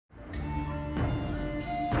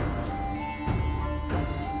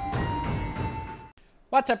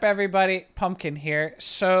What's up, everybody? Pumpkin here.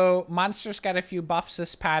 So monsters got a few buffs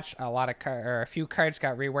this patch. A few cards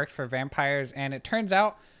got reworked for vampires, and it turns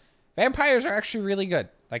out vampires are actually really good.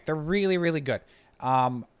 Like, they're really, really good.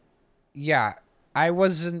 Yeah, I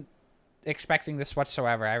wasn't expecting this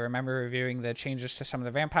whatsoever. I remember reviewing the changes to some of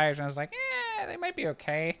the vampires, and I was like, they might be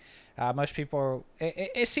okay. Most people,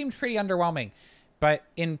 it seemed pretty underwhelming, but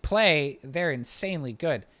in play, they're insanely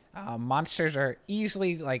good. Monsters are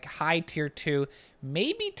easily like high tier 2,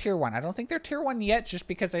 maybe tier 1. I don't think they're tier 1 yet, just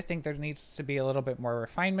because I think there needs to be a little bit more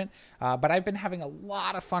refinement. But I've been having a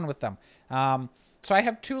lot of fun with them. So I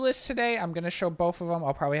have two lists today. I'm going to show both of them.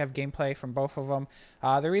 I'll probably have gameplay from both of them.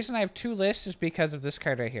 The reason I have two lists is because of this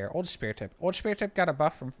card right here, Old Spear Tip. Old Spear Tip got a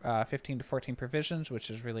buff from 15 to 14 provisions, which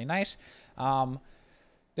is really nice.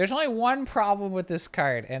 There's only one problem with this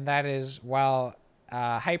card, and that is, well,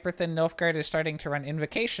 Hyperthin Nilfgaard is starting to run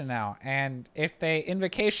Invocation now, and if they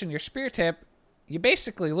Invocation your Spear Tip, you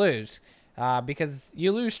basically lose, because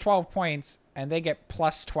you lose 12 points, and they get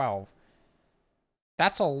plus 12.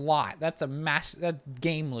 That's a lot. That's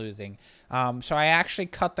game losing. So I actually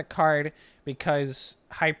cut the card because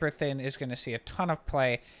Hyperthin is going to see a ton of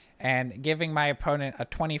play, and giving my opponent a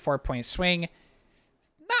 24-point swing,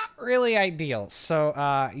 not really ideal. So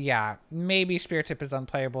yeah, maybe Spear Tip is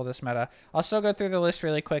unplayable this meta. I'll still go through the list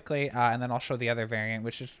really quickly, and then I'll show the other variant,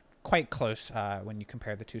 which is quite close when you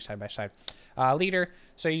compare the two side by side. Leader,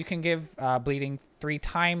 so you can give bleeding 3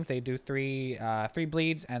 times. They do three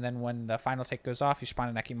bleeds, and then when the final tick goes off, you spawn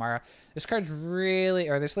an Ekimara. This card's really,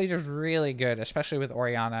 or this leader's really good, especially with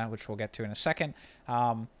Oriana, which we'll get to in a second.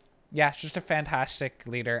 Yeah, it's just a fantastic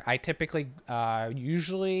leader. I typically,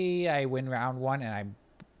 usually I win round 1 and I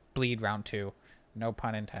bleed round 2. No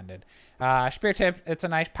pun intended. Spear Tip, it's a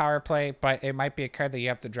nice power play, but it might be a card that you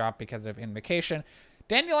have to drop because of Invocation.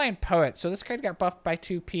 Dandelion Poet. So this card got buffed by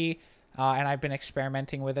 2P, and I've been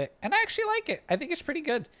experimenting with it, and I actually like it. I think it's pretty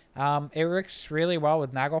good. It works really well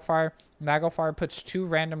with Naglfar. Naglfar puts 2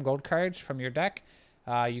 random gold cards from your deck.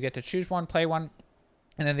 You get to choose one, play one,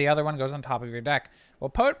 and then the other one goes on top of your deck. Well,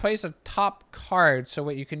 Poet plays a top card, so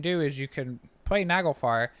what you can do is you can play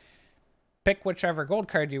Naglfar, pick whichever gold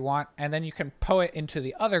card you want, and then you can Poet into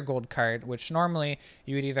the other gold card, which normally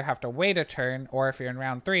you would either have to wait a turn, or if you're in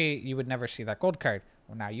round 3, you would never see that gold card.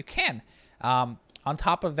 Well, now you can. On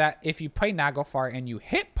top of that, if you play Naglfar and you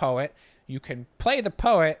hit Poet, you can play the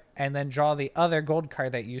Poet and then draw the other gold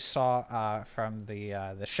card that you saw from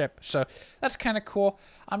the ship. So that's kind of cool.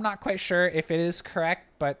 I'm not quite sure if it is correct,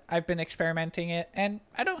 but I've been experimenting it, and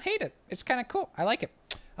I don't hate it. It's kind of cool. I like it.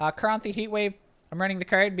 Karanthi Heatwave. I'm running the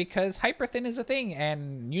card because Hyperthin is a thing,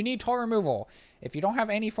 and you need toll removal. If you don't have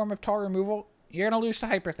any form of toll removal, you're going to lose to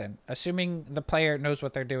Hyperthin, assuming the player knows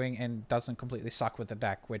what they're doing and doesn't completely suck with the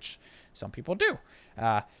deck, which some people do.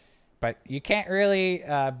 But you can't really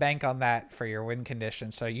bank on that for your win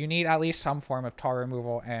condition, so you need at least some form of toll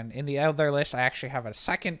removal, and in the other list, I actually have a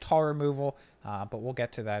second toll removal, but we'll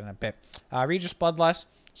get to that in a bit. Regis Bloodlust,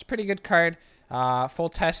 it's a pretty good card. Full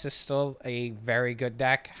Test is still a very good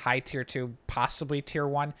deck. High tier 2, possibly tier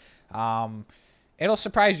 1. It'll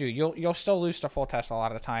surprise you. You'll still lose to Full Test a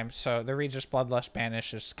lot of times. So the Regis Bloodlust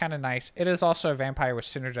Banish is kind of nice. It is also a vampire which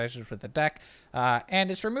synergizes with the deck. And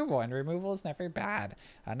it's removal, and removal is never bad.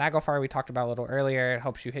 Naglfar we talked about a little earlier. It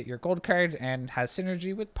helps you hit your gold card and has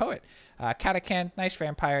synergy with Poet. Katakan, nice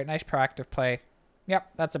vampire, nice proactive play.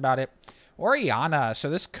 Yep, that's about it. Oriana. So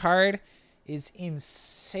this card is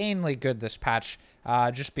insanely good this patch,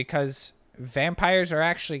 just because vampires are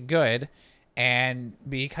actually good, and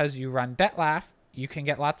because you run Detlaff, you can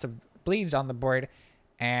get lots of bleeds on the board,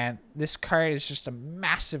 and this card is just a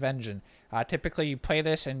massive engine. Typically you play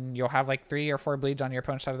this and you'll have like 3 or 4 bleeds on your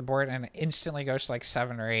opponent's side of the board, and it instantly goes to like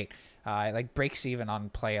 7 or 8. It like breaks even on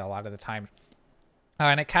play a lot of the time,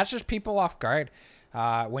 and it catches people off guard.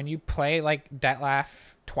 When you play like Detlaff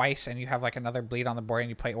twice and you have like another bleed on the board, and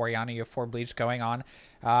you play Oriana, you have 4 bleeds going on,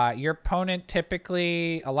 your opponent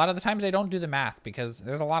typically, a lot of the times they don't do the math, because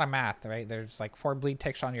there's a lot of math, right? There's like 4 bleed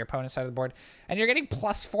ticks on your opponent's side of the board, and you're getting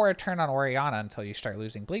 +4 a turn on Oriana until you start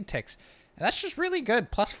losing bleed ticks. And that's just really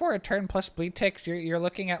good. +4 a turn plus bleed ticks, you're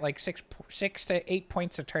looking at like 6 to 8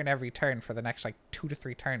 points a turn every turn for the next like 2 to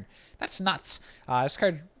 3 turn. That's nuts. This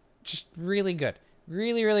card just really good.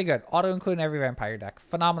 Really, really good. Auto-include in every vampire deck.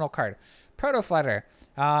 Phenomenal card. Protoflutter.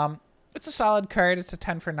 It's a solid card. It's a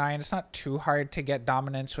 10 for 9. It's not too hard to get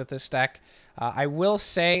dominance with this deck. I will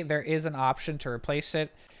say there is an option to replace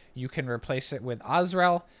it. You can replace it with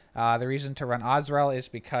Azrael. The reason to run Azrael is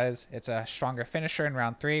because it's a stronger finisher in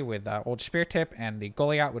round 3 with Old Spear Tip and the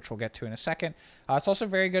Goliath, which we'll get to in a second. It's also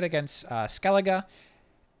very good against Skellige.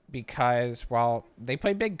 because, well, they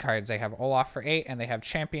play big cards. They have Olaf for 8 and they have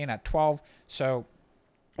Champion at 12. So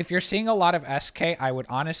if you're seeing a lot of SK, I would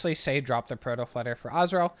honestly say drop the Proto Flutter for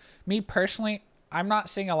Azrael. Me personally, I'm not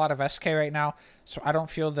seeing a lot of SK right now, so I don't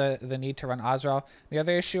feel the need to run Azrael. The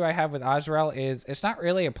other issue I have with Azrael is it's not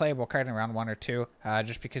really a playable card in round 1 or 2,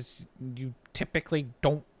 just because you typically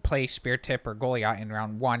don't play Spear Tip or Goliath in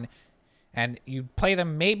round 1, and you play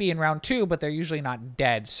them maybe in round 2, but they're usually not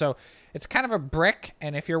dead. So it's kind of a brick,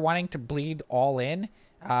 and if you're wanting to bleed all in,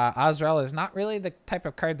 Azrael is not really the type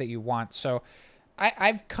of card that you want. So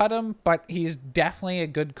I've cut him, but he's definitely a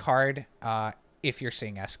good card if you're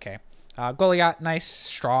seeing SK. Goliath, nice,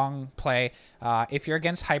 strong play. If you're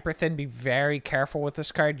against Hyperthin, be very careful with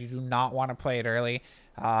this card. You do not want to play it early.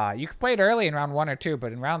 You can play it early in round 1 or 2,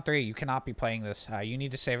 but in round 3, you cannot be playing this. You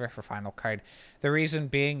need to save it for final card. The reason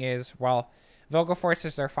being is, well, Vilgefortz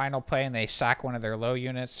is their final play, and they sack one of their low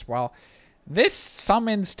units. Well, this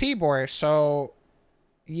summons Tibor, so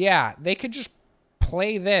yeah, they could just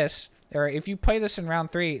play this. Or if you play this in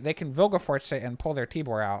round 3, they can Vilgefortz it and pull their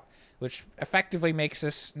Tibor out, which effectively makes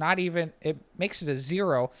this not even, it makes it a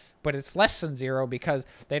 0, but it's less than 0 because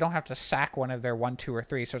they don't have to sack one of their 1, 2, or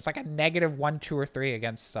 3. So it's like a negative 1, 2, or 3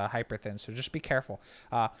 against Hyperthin. So just be careful.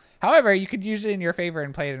 However, you could use it in your favor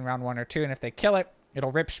and play it in round 1 or 2. And if they kill it,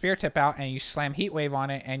 it'll rip Spear Tip out and you slam Heat Wave on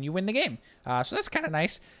it and you win the game. So that's kind of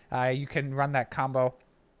nice. You can run that combo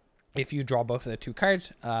if you draw both of the 2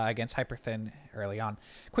 cards against Hyperthin early on.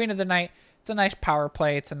 Queen of the Night. It's a nice power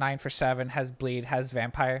play. It's a 9 for 7, has Bleed, has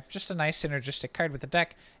Vampire. Just a nice synergistic card with the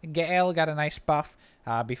deck. Gale got a nice buff.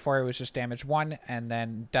 Before it was just damage 1, and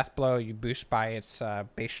then Death Blow you boost by its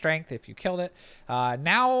base strength if you killed it.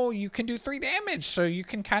 Now you can do 3 damage, so you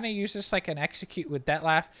can kind of use this like an execute with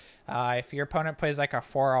Detlaff. If your opponent plays like a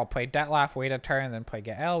 4, I'll play Detlaff, wait a turn, then play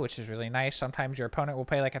Gale, which is really nice. Sometimes your opponent will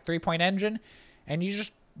play like a 3-point engine, and you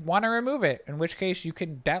just want to remove it, in which case you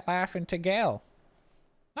can Detlaff into Gale.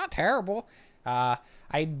 Not terrible.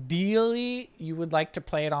 Ideally, you would like to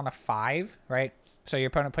play it on a 5, right? So your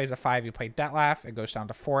opponent plays a 5, you play Detlaff, it goes down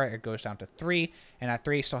to 4, it goes down to 3, and at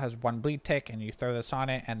 3 still has 1 bleed tick, and you throw this on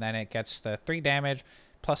it, and then it gets the 3 damage,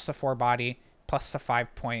 plus the 4 body, plus the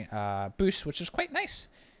 5-point boost, which is quite nice.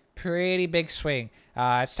 Pretty big swing.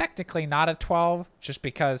 It's technically not a 12, just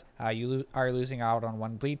because you are losing out on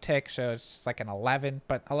 1 bleed tick, so it's like an 11,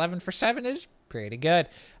 but 11 for 7 is pretty good.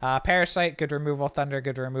 Parasite, good removal. Thunder,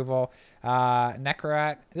 good removal.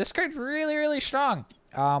 Necrorat. This card's really, really strong.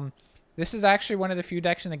 This is actually one of the few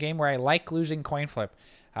decks in the game where I like losing Coin Flip,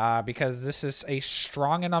 because this is a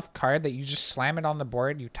strong enough card that you just slam it on the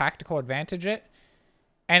board, you tactical advantage it,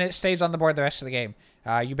 and it stays on the board the rest of the game.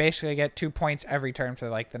 You basically get 2 points every turn for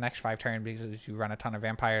like the next 5 turns because you run a ton of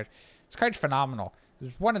vampires. This card's phenomenal.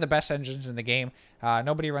 It's one of the best engines in the game.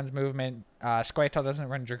 Nobody runs movement. Squirtle doesn't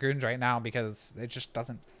run Dragoons right now because it just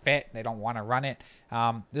doesn't fit. They don't want to run it.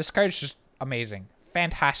 This card's just amazing.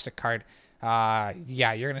 Fantastic card.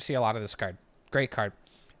 Yeah, you're going to see a lot of this card. Great card.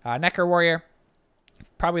 Necker Warrior.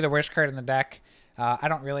 Probably the worst card in the deck. I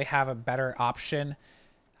don't really have a better option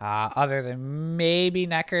other than maybe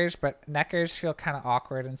Neckers, but Neckers feel kind of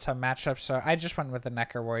awkward in some matchups, so I just went with the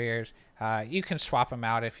Necker Warriors. You can swap them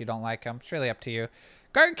out if you don't like them. It's really up to you.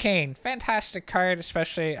 Guardcane, fantastic card,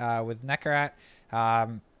 especially with Neckerat.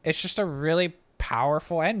 It's just a really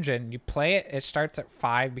powerful engine. You play it, it starts at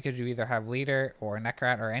 5 because you either have Leader or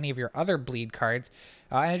Neckerat or any of your other bleed cards,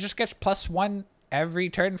 and it just gets +1 every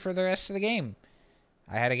turn for the rest of the game.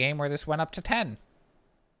 I had a game where this went up to 10.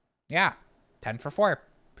 Yeah, 10 for 4.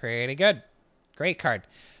 Pretty good. Great card.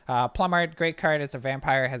 Plumard, great card. It's a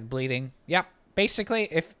vampire, has bleeding. Yep. Basically,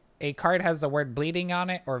 if a card has the word bleeding on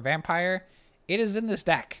it or vampire, it is in this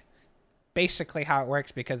deck. Basically how it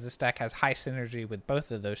works, because this deck has high synergy with both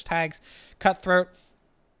of those tags. Cutthroat,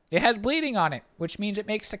 it has bleeding on it, which means it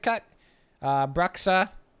makes the cut. Bruxa,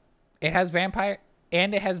 it has vampire,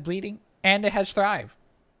 and it has bleeding, and it has thrive.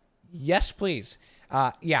 Yes, please.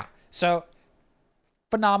 Yeah. So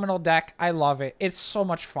phenomenal deck. I love it. It's so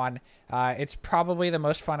much fun. It's probably the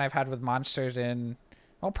most fun I've had with monsters in,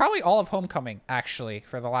 well, probably all of Homecoming, actually,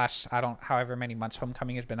 for the last, however many months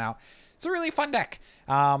Homecoming has been out. It's a really fun deck.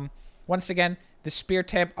 Once again, the Spear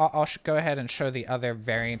Tip, I'll go ahead and show the other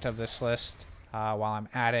variant of this list while I'm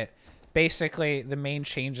at it. Basically, the main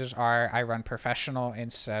changes are I run Professional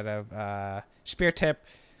instead of Spear Tip.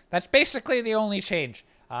 That's basically the only change.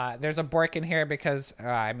 There's a Bork in here because,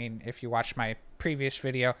 I mean, if you watch my previous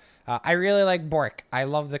video, I really like Bork. I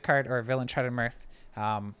love the card, or Villain Treaded Mirth,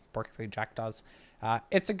 Bork 3 Jackdaws.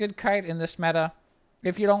 It's a good card in this meta.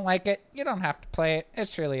 If you don't like it, you don't have to play it.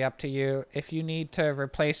 It's really up to you. If you need to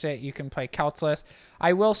replace it, you can play Calculus.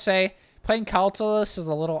 I will say, Playing Calculus is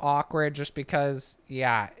a little awkward just because,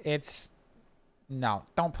 yeah, it's... No,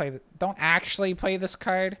 don't actually play this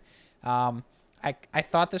card. I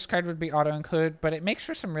thought this card would be auto-include, but it makes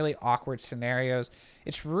for some really awkward scenarios.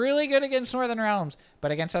 It's really good against Northern Realms,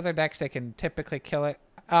 but against other decks, they can typically kill it.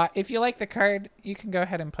 If you like the card, you can go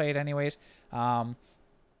ahead and play it anyways.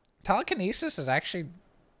 Telekinesis is actually...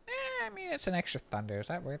 I mean, it's an extra Thunder. Is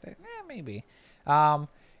that worth it? Maybe.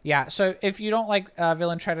 Yeah, so if you don't like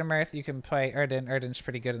Villain Treadermirth, you can play Erdin. Erdin's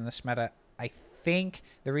pretty good in this meta. I think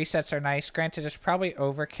the resets are nice. Granted, it's probably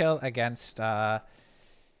overkill against...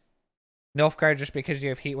 Nilfgaard just because you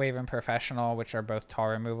have Heatwave and Professional, which are both tall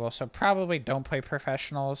removal. So probably don't play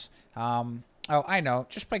Professionals. Oh, I know.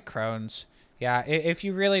 Just play Crones. Yeah, if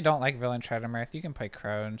you really don't like Villain Treadermirth, you can play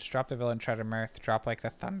Crones. Drop the Villain Treadermirth, drop like the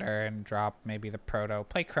Thunder, and drop maybe the Proto.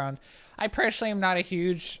 Play Crones. I personally am not a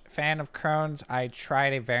huge fan of Crones. I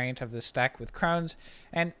tried a variant of this deck with Crones,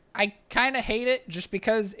 and I kind of hate it just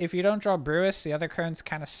because if you don't draw Brewis, the other Crones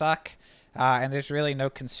kind of suck. And there's really no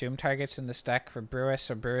consume targets in this deck for Brewis,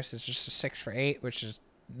 so Brewis is just a 6-for-8, which is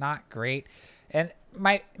not great. And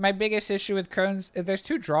my biggest issue with Crones is there's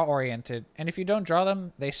 2 draw-oriented, and if you don't draw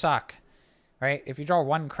them, they suck, right? If you draw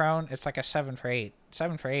 1 Crone, it's like a 7-for-8.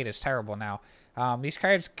 7-for-8 is terrible now. These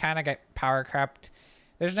cards kind of get power crept.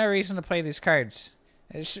 There's no reason to play these cards.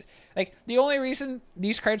 Like, the only reason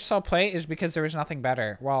these cards still play is because there was nothing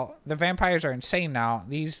better. Well, the vampires are insane now.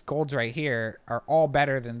 These golds right here are all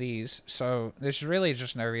better than these. So there's really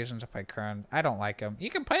just no reason to play Crone. I don't like them. You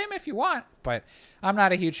can play them if you want, but I'm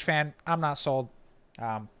not a huge fan. I'm not sold.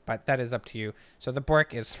 But that is up to you. So the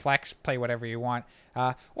Bork is flex. Play whatever you want.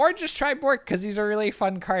 Or just try Bork because these are really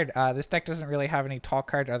fun card. This deck doesn't really have any tall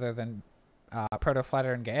cards other than Proto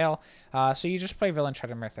Flutter and Gale. So you just play Villain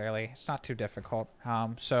Treadermirth early. It's not too difficult. Yeah,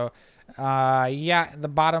 the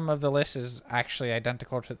bottom of the list is actually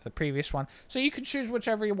identical to the previous one. So you can choose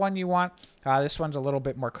whichever one you want. This one's a little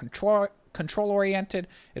bit more control oriented.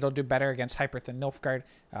 It'll do better against Hyperthin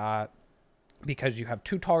Nilfgaard. Because you have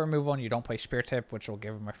 2 tall removal and you don't play Spear Tip, which will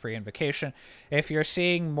give them a free invocation. If you're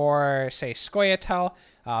seeing more, say, Scoia'tael,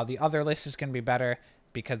 the other list is going to be better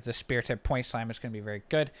because the Spear Tip Point Slam is going to be very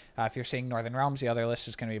good. If you're seeing Northern Realms, the other list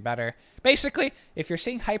is going to be better. Basically, if you're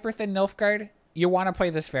seeing Hyperthin Nilfgaard, you want to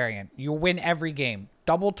play this variant. You win every game.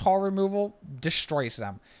 Double tall removal destroys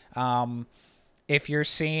them. If you're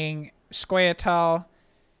seeing Scoia'tael,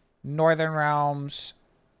 Northern Realms...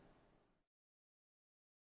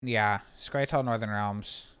 Yeah, Scoia'tael, Northern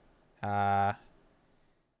Realms.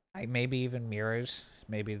 Maybe even Mirrors.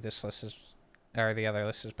 Maybe this list is... Or the other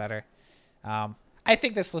list is better. I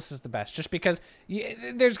think this list is the best, just because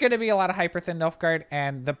there's going to be a lot of Hyperthin Nilfgaard,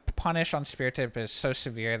 and the punish on Spear Tip is so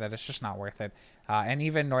severe that it's just not worth it. And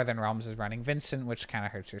even Northern Realms is running Vincent, which kind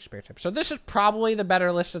of hurts your Spear Tip. So this is probably the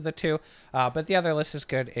better list of the 2, but the other list is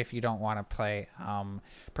good if you don't want to play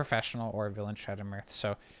Professional or Villain Treadermirth.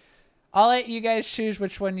 So I'll let you guys choose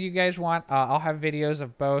which one you guys want. I'll have videos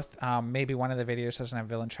of both. Maybe one of the videos doesn't have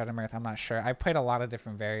Villain Treadermirth. I'm not sure. I played a lot of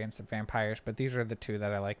different variants of vampires, but these are the 2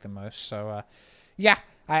 that I like the most. So, yeah,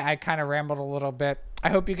 I kind of rambled a little bit. I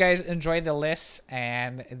hope you guys enjoyed the lists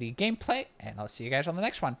and the gameplay, and I'll see you guys on the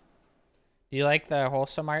next one. You like the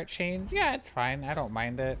wholesome art change? Yeah, it's fine. I don't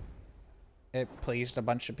mind it. It pleased a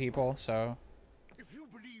bunch of people, so.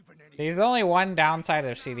 There's only one downside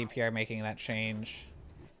of CDPR making that change.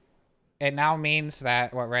 It now means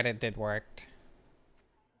that what Reddit did worked.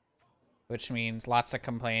 Which means lots of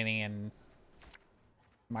complaining and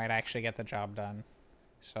might actually get the job done.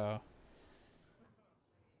 So,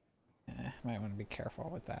 might want to be careful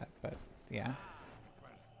with that, but yeah.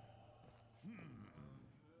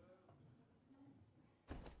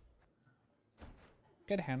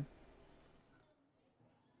 Good hand.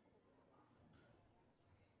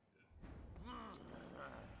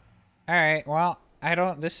 Alright, well,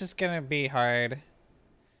 this is gonna be hard.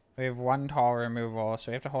 We have 1 tall removal,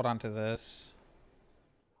 so we have to hold on to this.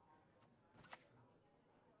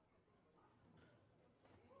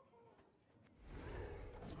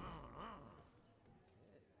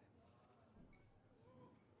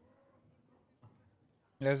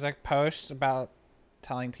 There's like posts about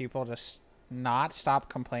telling people to not stop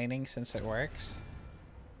complaining since it works.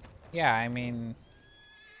 Yeah, I mean,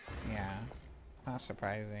 yeah, not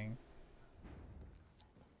surprising.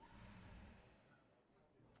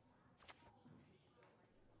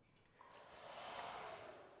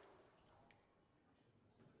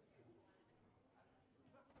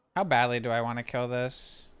 How badly do I want to kill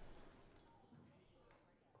this?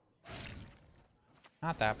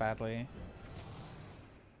 Not that badly.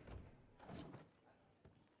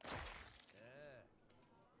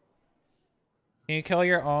 Can you kill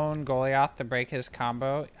your own Goliath to break his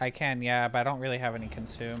combo? I can, yeah, but I don't really have any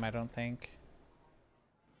consume, I don't think.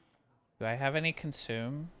 Do I have any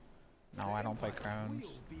consume? No, I don't play Crones.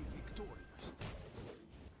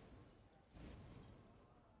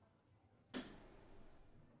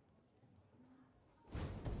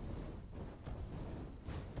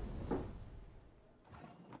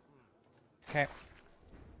 Okay.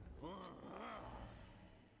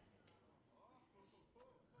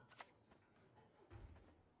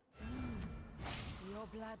 Your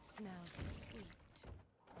blood smells sweet.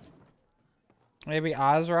 Maybe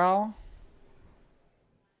Azrael?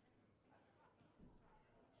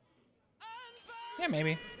 Yeah,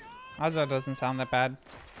 maybe. Azrael doesn't sound that bad.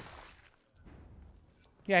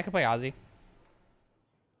 Yeah, I could play Ozzy.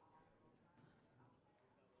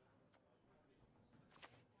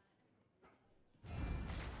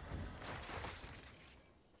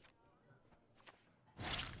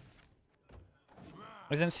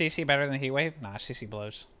 Isn't CC better than Heatwave? Nah, CC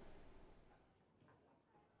blows.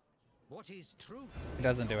 What is truth? It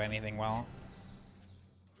doesn't do anything well.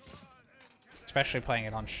 Especially playing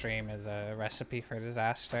it on stream is a recipe for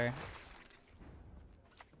disaster.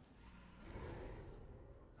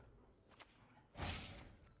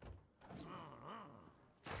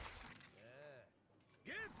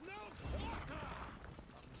 Give no quarter.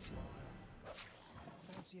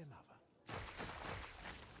 Fancy another.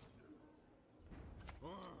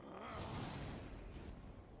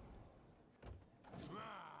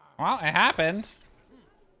 Well, it happened.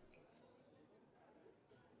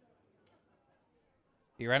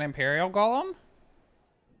 You run Imperial Golem?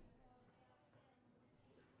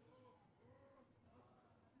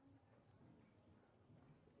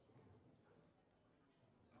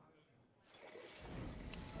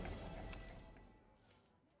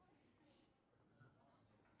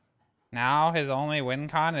 Now his only win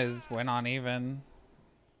con is win on even.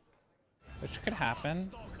 Which could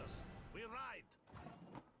happen. We ride.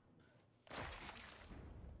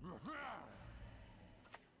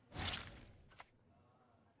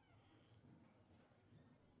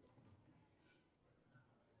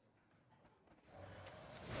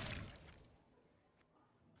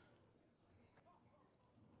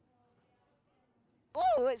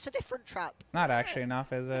 Oh, it's a different trap. Not actually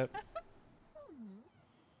enough, is it?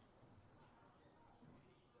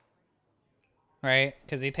 Right?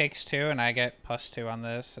 Because he takes 2 and I get +2 on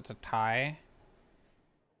this. It's a tie.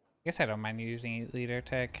 I guess I don't mind using leader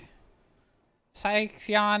tick.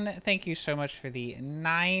 Saixion, thank you so much for the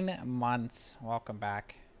 9 months. Welcome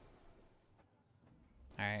back.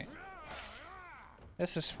 Alright.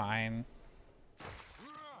 This is fine.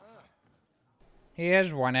 He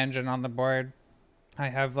has 1 engine on the board. I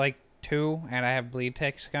have like 2 and I have bleed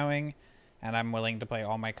ticks going. And I'm willing to play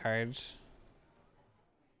all my cards.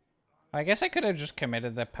 I guess I could have just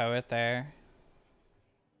committed the poet there.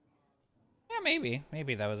 Yeah, maybe.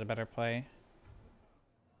 Maybe that was a better play.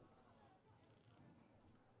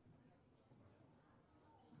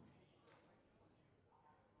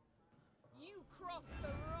 You crossed the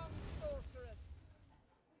wrong sorceress.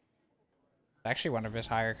 Actually one of his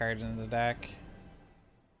higher cards in the deck.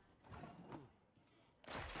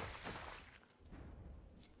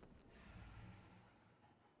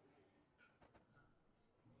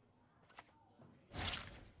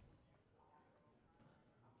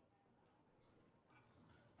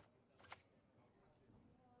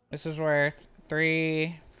 This is where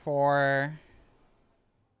 3, 4,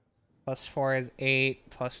 +4 is 8,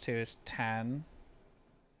 +2 is 10.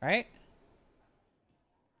 Right?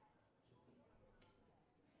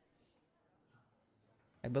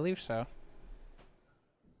 I believe so.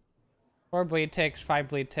 4 bleed ticks, 5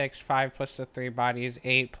 bleed ticks, 5 plus the 3 bodies,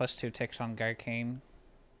 8 plus 2 ticks on Garcane.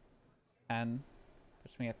 10.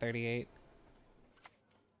 Puts me at 38.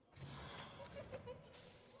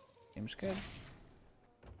 Seems good.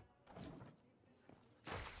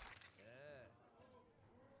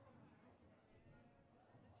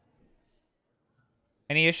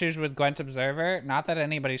 Any issues with Gwent Observer? Not that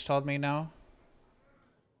anybody's told me no.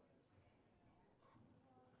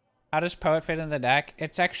 How does Poet fit in the deck?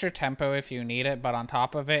 It's extra tempo if you need it, but on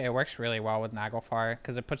top of it, it works really well with Naglfar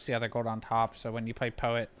because it puts the other gold on top. So when you play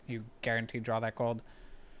Poet, you guarantee draw that gold,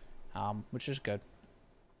 which is good.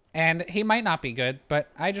 And he might not be good,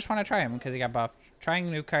 but I just want to try him because he got buffed.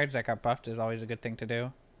 Trying new cards that got buffed is always a good thing to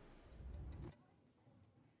do.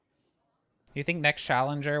 You think next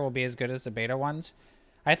Challenger will be as good as the beta ones?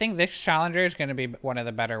 I think this Challenger is going to be one of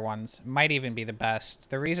the better ones. Might even be the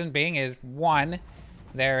best. The reason being is, 1,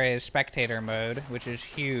 there is spectator mode, which is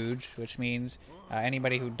huge, which means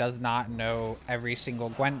Anybody who does not know every single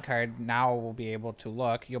Gwent card now will be able to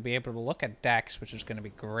look. You'll be able to look at decks, which is going to be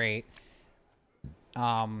great.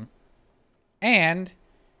 And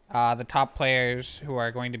the top players who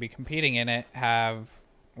are going to be competing in it have,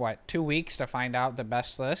 what, 2 weeks to find out the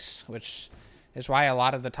best lists, which is why a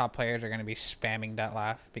lot of the top players are going to be spamming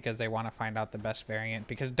Detlaff, because they want to find out the best variant,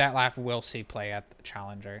 because Detlaff will see play at the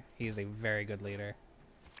Challenger. He's a very good leader.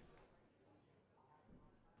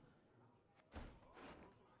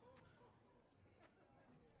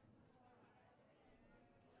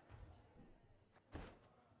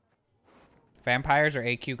 Vampires or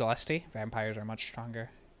AQ Gillespie? Vampires are much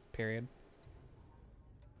stronger. Period.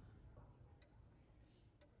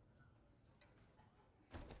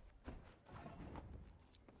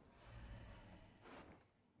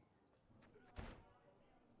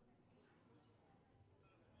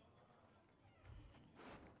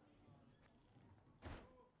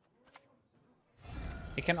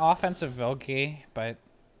 He can offensive Vilgi, but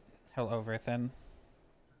he'll overthin.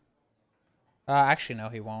 Actually, no,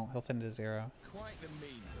 he won't. He'll thin to 0. Quite the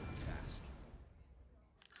menial task.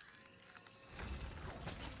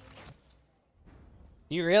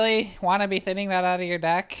 You really want to be thinning that out of your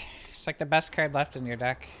deck? It's like the best card left in your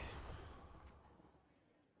deck.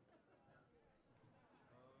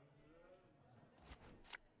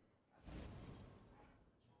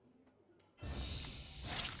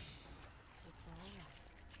 It's all right.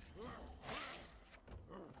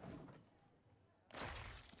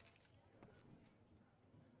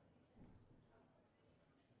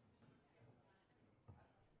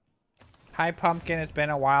 Hi, Pumpkin. It's been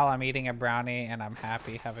a while. I'm eating a brownie, and I'm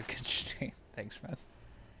happy. Have a good stream. Thanks, man.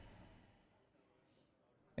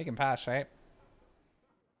 They can pass, right?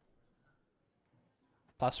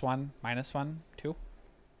 +1, -1, 2.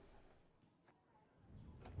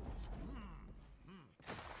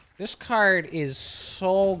 This card is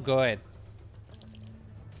so good.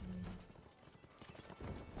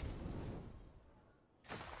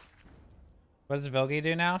 What does Vilgi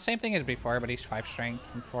do now? Same thing as before, but he's 5 strength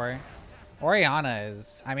from 4. Oriana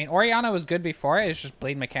is... I mean, Oriana was good before. It's just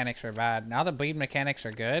bleed mechanics were bad. Now the bleed mechanics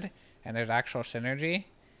are good, and there's actual synergy.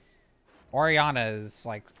 Oriana is,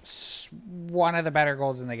 like, one of the better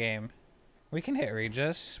golds in the game. We can hit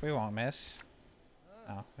Regis. We won't miss.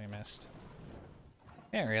 Oh, we missed.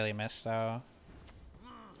 We didn't really miss, though.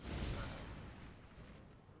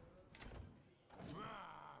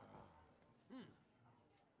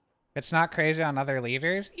 It's not crazy on other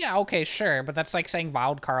leaders? Yeah, okay, sure. But that's like saying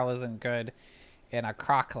Wild Carl isn't good in a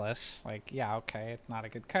Crocless. Like, yeah, okay, it's not a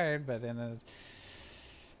good card, but in a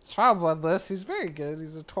Trial Bloodless, he's very good.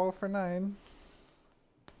 He's a 12 for 9.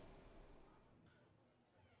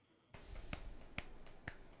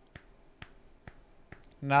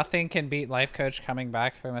 Nothing can beat Life Coach coming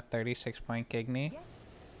back from a 36-point Gigny. Yes.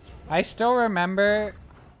 I still remember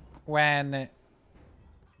when...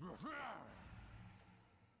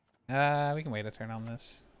 we can wait a turn on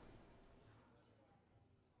this.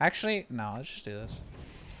 Actually, no, let's just do this.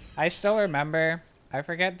 I still remember... I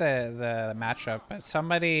forget the matchup, but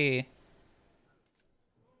somebody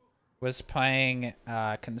was playing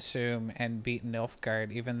Consume and beat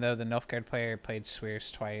Nilfgaard, even though the Nilfgaard player played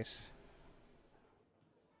Swears twice.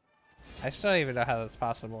 I still don't even know how that's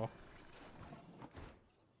possible.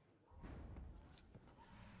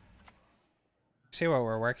 See what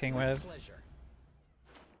we're working with. Pleasure.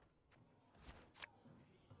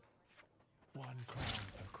 One crown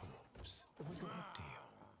per corpse. We got a deal.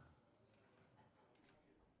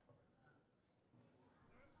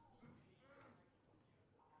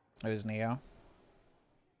 It was Neo.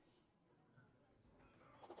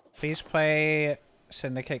 Please play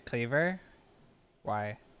Syndicate Cleaver.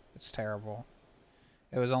 Why? It's terrible.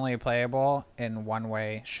 It was only playable in one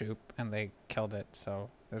way, Shoop, and they killed it,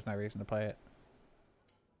 so there's no reason to play it.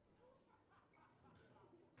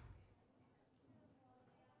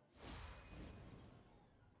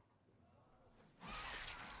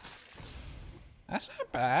 That's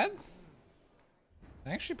not bad.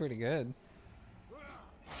 Actually pretty good.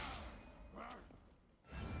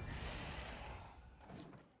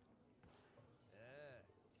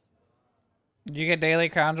 Do you get daily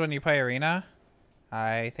crowns when you play Arena?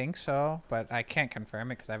 I think so, but I can't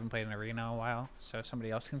confirm it because I haven't played an Arena in a while, so somebody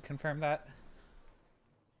else can confirm that.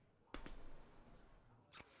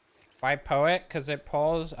 Why Poet? Because it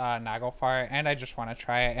pulls Naglfar, and I just want to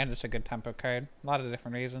try it, and it's a good tempo card. A lot of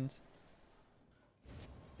different reasons.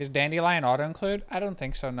 Is Dandelion auto-include? I don't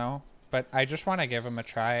think so, no. But I just want to give him a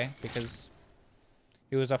try, because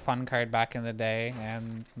he was a fun card back in the day,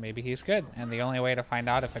 and maybe he's good. And the only way to find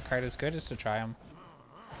out if a card is good is to try him.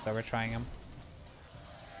 So we're trying him.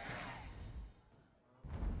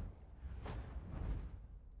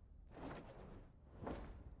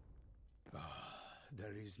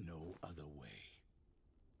 is no other way.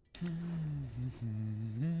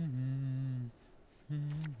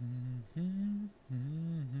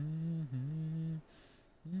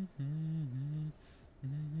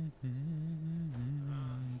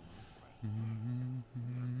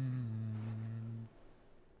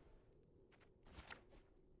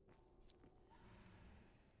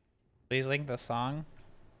 Please link the song.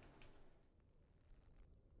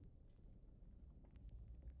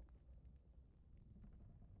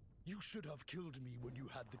 You should have killed me when you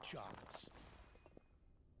had the chance.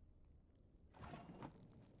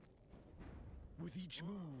 With each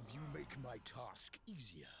move, you make my task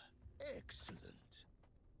easier. Excellent.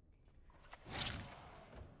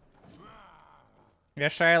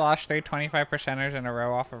 Yesterday I lost 3 25%ers in a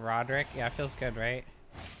row off of Roderick. Yeah, it feels good, right?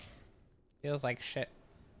 Feels like shit.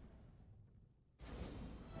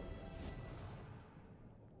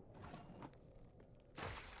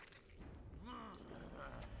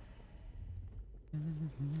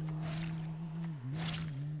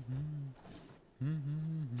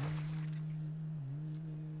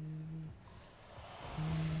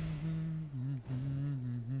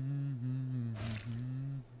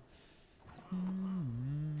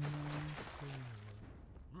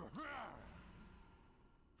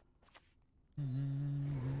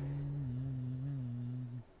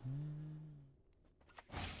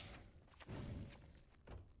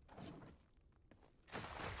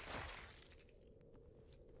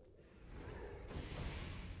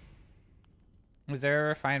 Was there a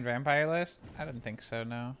refined vampire list? I didn't think so,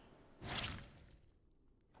 no.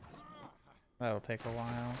 That'll take a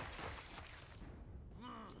while.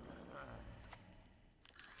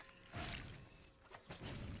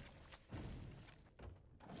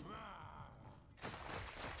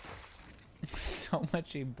 So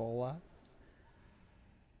much Ebola.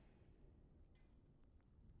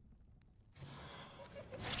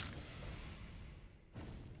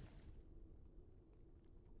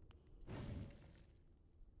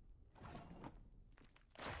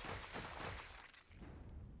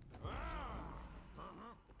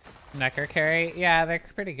 Necker carry? Yeah, they're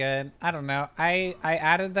pretty good. I don't know. I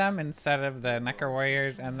added them instead of the Necker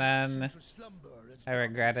warriors, and then I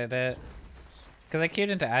regretted it. Because I queued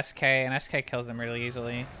into SK, and SK kills them really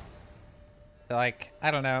easily. So, like, I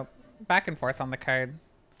don't know. Back and forth on the card.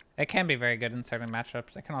 It can be very good in certain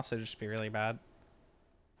matchups. It can also just be really bad.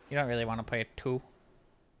 You don't really want to play 2.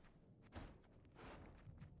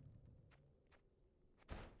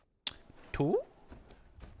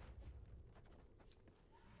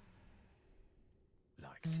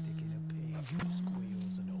 Like sticking a pig with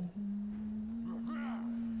squeals and all.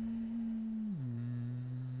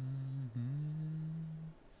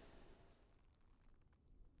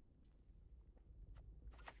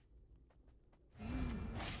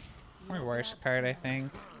 My worst card, I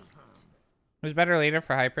think. Who's better leader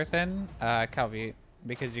for Hyperthin? Calviet,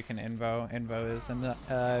 because you can invo. Invo is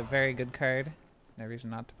a very good card. No reason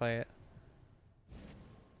not to play it.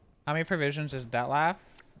 How many provisions is Detlaff?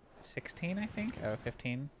 16, I think? Oh,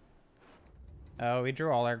 15. Oh, we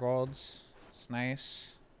drew all our golds. It's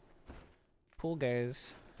nice. Pool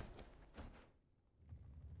gaze.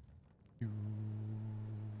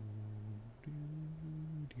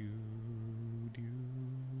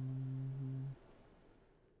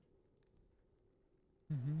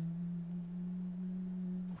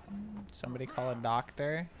 Somebody call a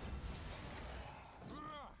doctor.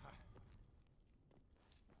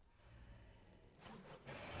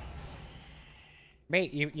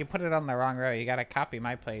 Mate, you put it on the wrong row. You gotta copy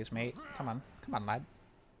my plays, mate. Come on. Come on, lad.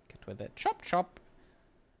 Get with it. Chop, chop.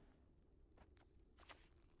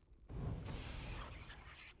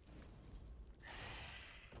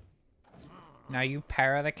 Now you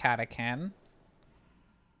para the Catachan.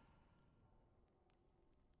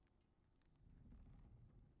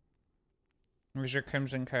 Where's your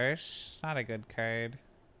Crimson Curse? Not a good card.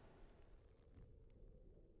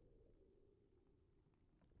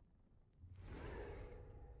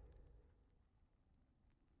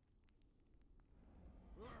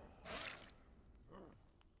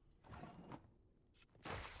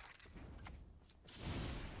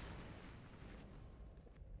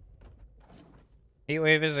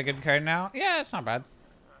 Heatwave is a good card now. Yeah, it's not bad.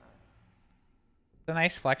 It's a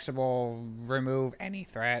nice flexible remove any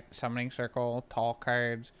threat, summoning circle, tall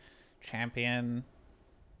cards, champion,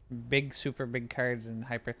 big super big cards, and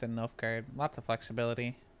hyper thin elf card. Lots of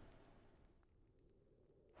flexibility.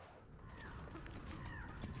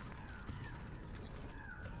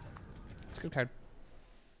 It's a good card.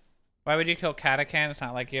 Why would you kill Catachan? It's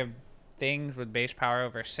not like you have things with base power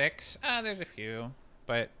over 6. There's a few,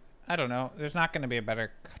 but I don't know. There's not going to be a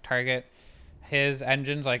better target. his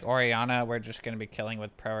engines like Oriana, we're just gonna be killing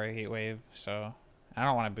with Pro or Heat Wave, so I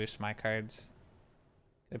don't want to boost my cards.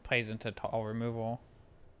 It plays into tall removal.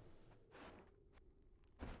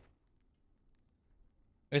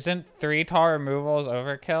 Isn't 3 tall removals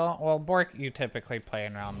overkill? Well, Bork, you typically play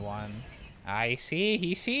in round 1. I see,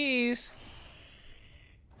 he sees.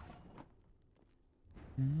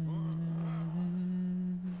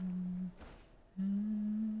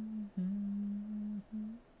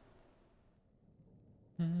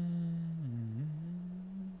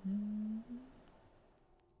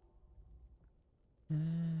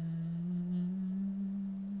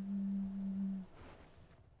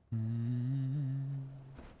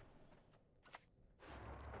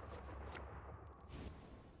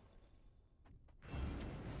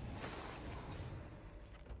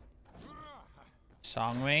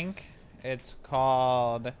 Songwink. It's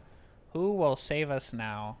called Who Will Save Us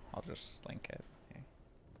Now? I'll just link it. Okay.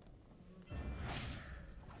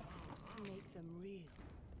 Make them real.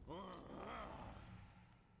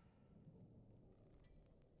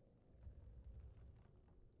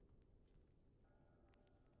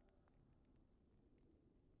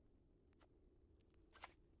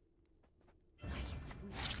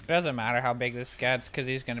 It doesn't matter how big this gets because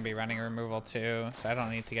he's going to be running removal too, so I don't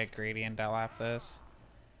need to get greedy and Detlaff this.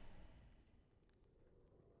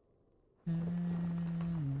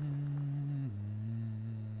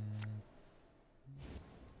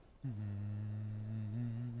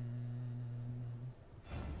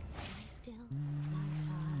 Still, lie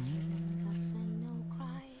silent, but then no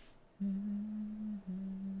cries.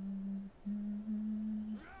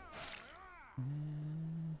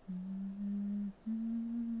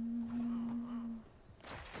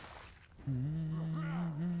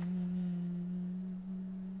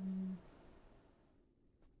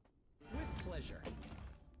 With pleasure.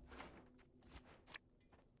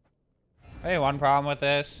 Hey, one problem with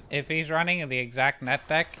this. If he's running the exact net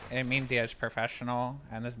deck, it means he has professional,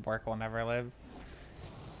 and this Bork will never live.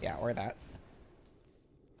 Yeah, or that.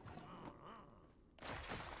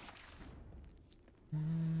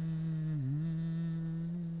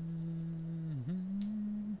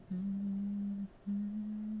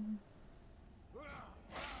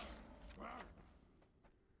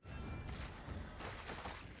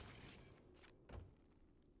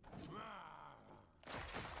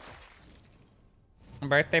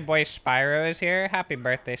 Birthday boy Spyro is here. Happy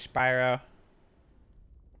birthday, Spyro.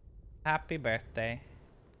 Happy birthday.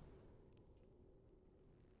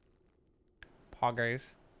 Poggers.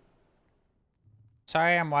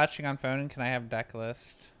 Sorry, I'm watching on phone. Can I have deck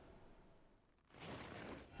list?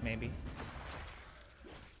 Maybe.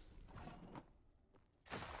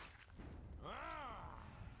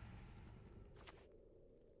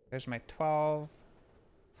 There's my 12.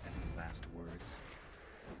 Any last words?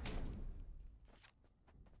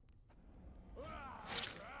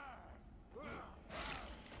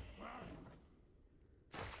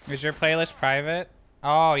 Is your playlist private?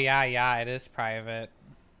 Oh, yeah, it is private.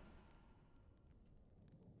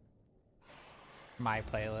 My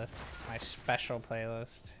playlist. My special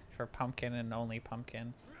playlist for Pumpkin and only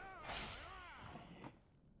Pumpkin.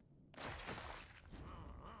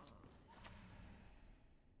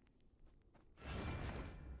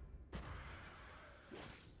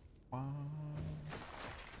 Wow.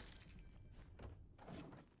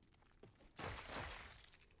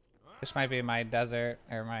 This might be my desert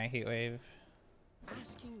or my heat wave.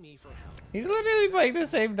 Asking me for help. He's literally playing the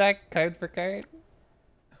same deck card for card.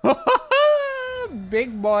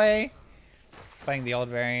 Big boy. Playing the old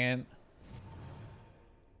variant.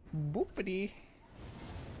 Boopity.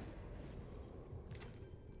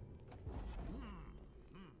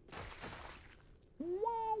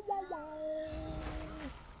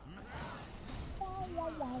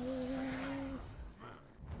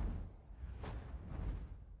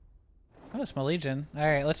 Oh, it's Molegion.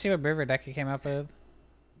 Alright, let's see what Brouver deck he came up with.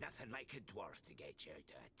 Nothing like a dwarf to get you out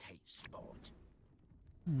of a tight spot.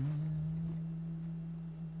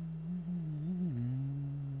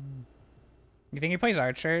 You think he plays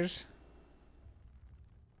archers?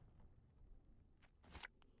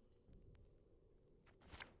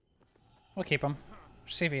 We'll keep him.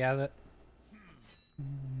 See if he has it.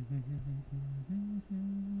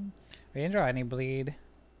 We didn't draw any bleed.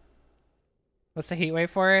 What's the heat wave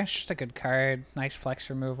for? It's just a good card. Nice flex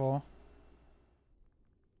removal.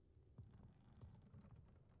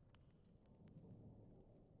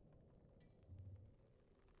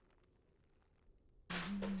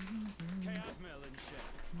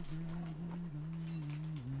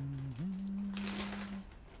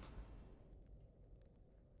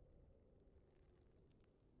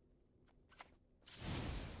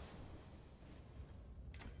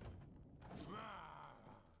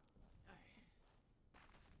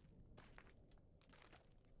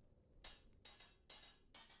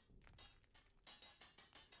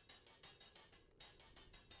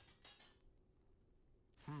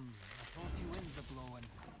 A salty wind's a blowing.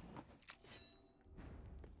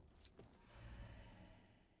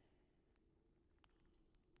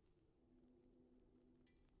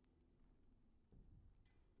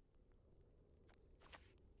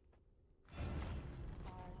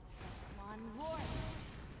 One voice.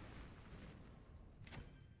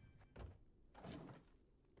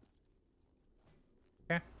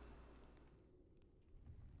 Okay.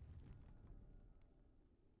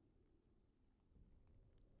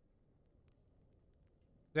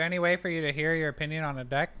 Is there any way for you to hear your opinion on a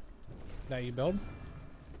deck that you build?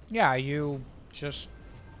 Yeah, you just...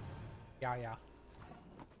 Yeah.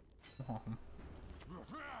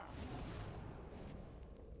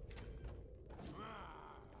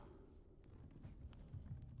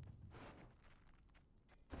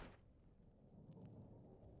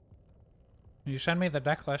 You send me the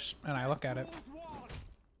deck list and I look at it.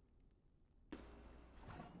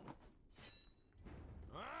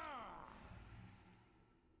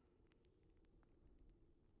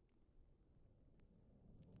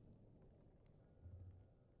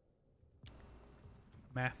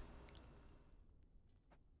 Meh.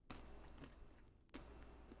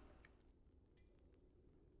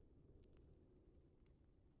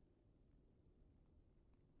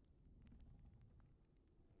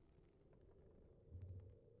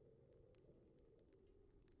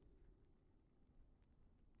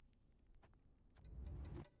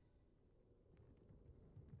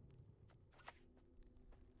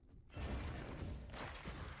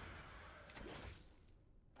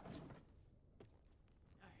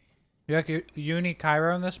 You like Uni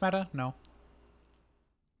Cairo in this meta? No.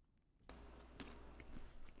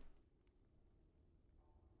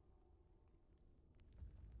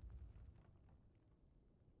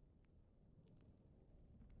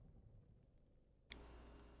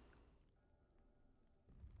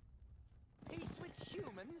 Peace with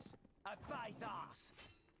humans? I buy that.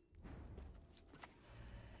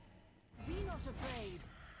 Be not afraid.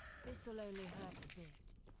 This'll only hurt a bit.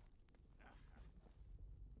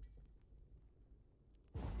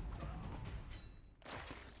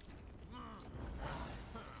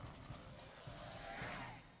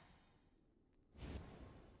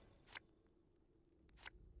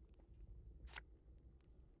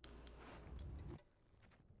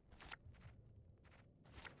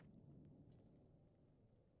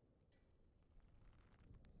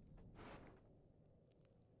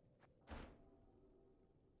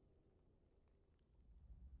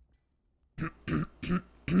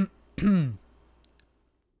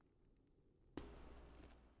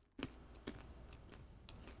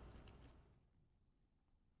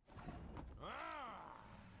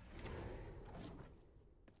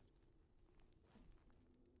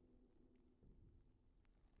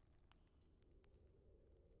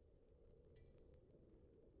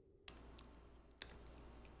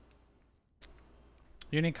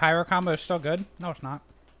 Uni Cairo combo is still good? No, it's not.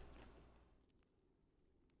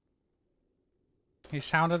 He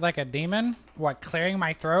sounded like a demon? What, clearing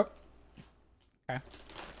my throat? Okay.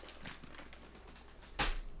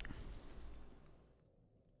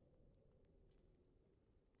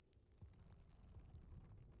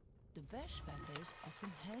 The best feathers are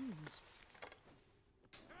from hens.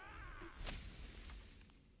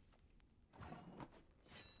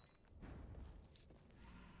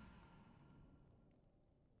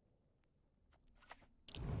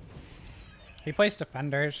 He plays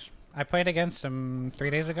defenders. I played against him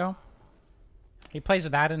 3 days ago. He plays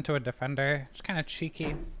that into a defender. It's kind of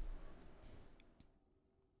cheeky.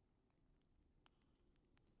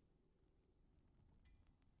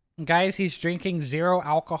 Guys, he's drinking 0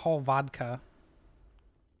 alcohol vodka.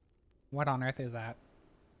 What on earth is that?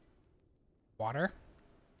 Water?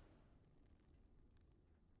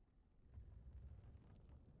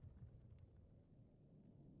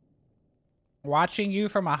 Watching you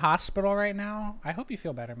from a hospital right now? I hope you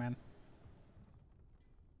feel better, man.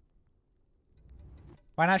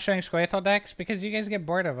 Why not showing Squirtle decks? Because you guys get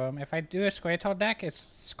bored of them. If I do a Squirtle deck,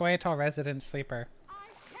 it's Squirtle Resident Sleeper. I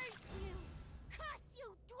hate you! Curse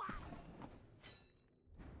you, dwarf!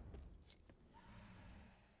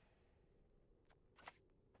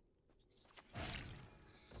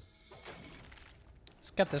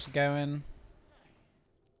 Let's get this going.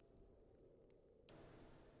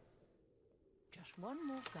 Just one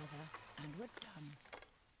more feather, and we're done.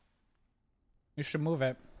 You should move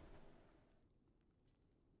it.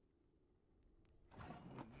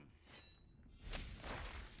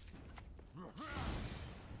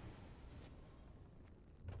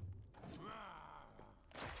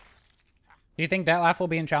 Do you think Detlaff will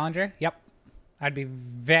be in Challenger? Yep. I'd be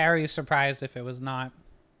very surprised if it was not.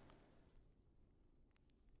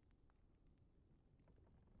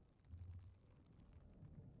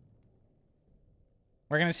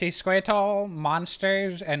 We're going to see Squirtle,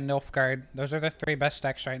 Monsters, and Nilfgaard. Those are the 3 best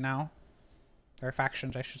decks right now. Or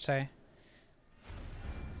factions, I should say.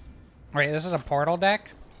 Wait, this is a portal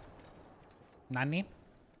deck? Nani?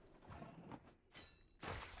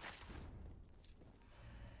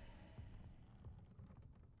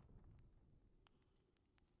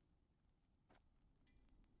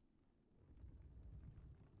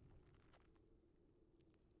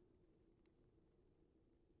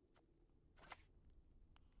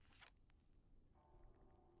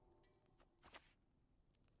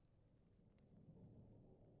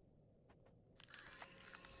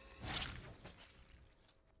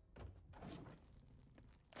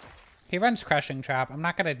 He runs Crushing Trap. I'm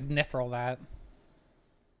not gonna Nithril that.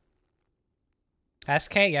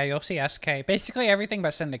 SK? Yeah, you'll see SK. Basically everything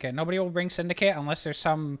but Syndicate. Nobody will bring Syndicate unless there's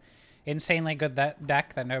some insanely good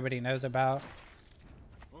deck that nobody knows about.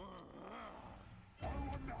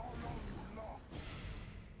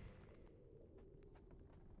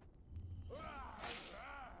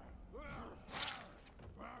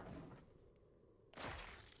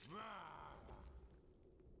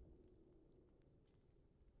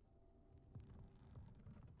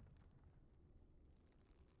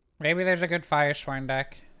 Maybe there's a good Firesworn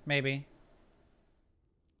deck. Maybe.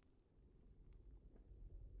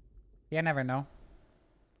 You never know.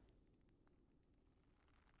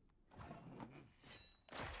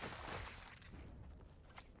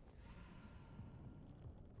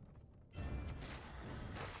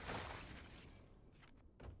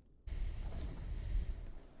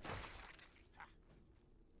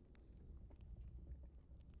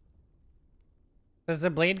 Does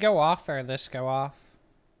the bleed go off or this go off?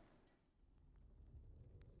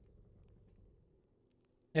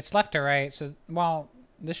 It's left to right, so, well,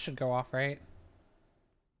 this should go off, right?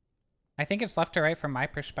 I think it's left to right from my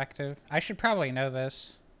perspective. I should probably know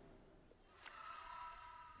this.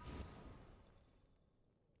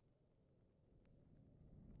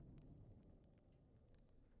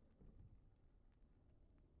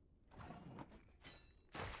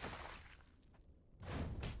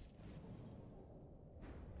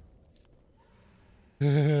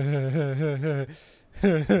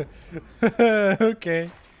 Okay.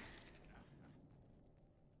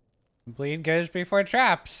 Bleed goes before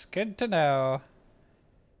traps. Good to know.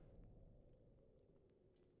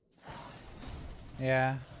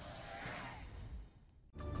 Yeah.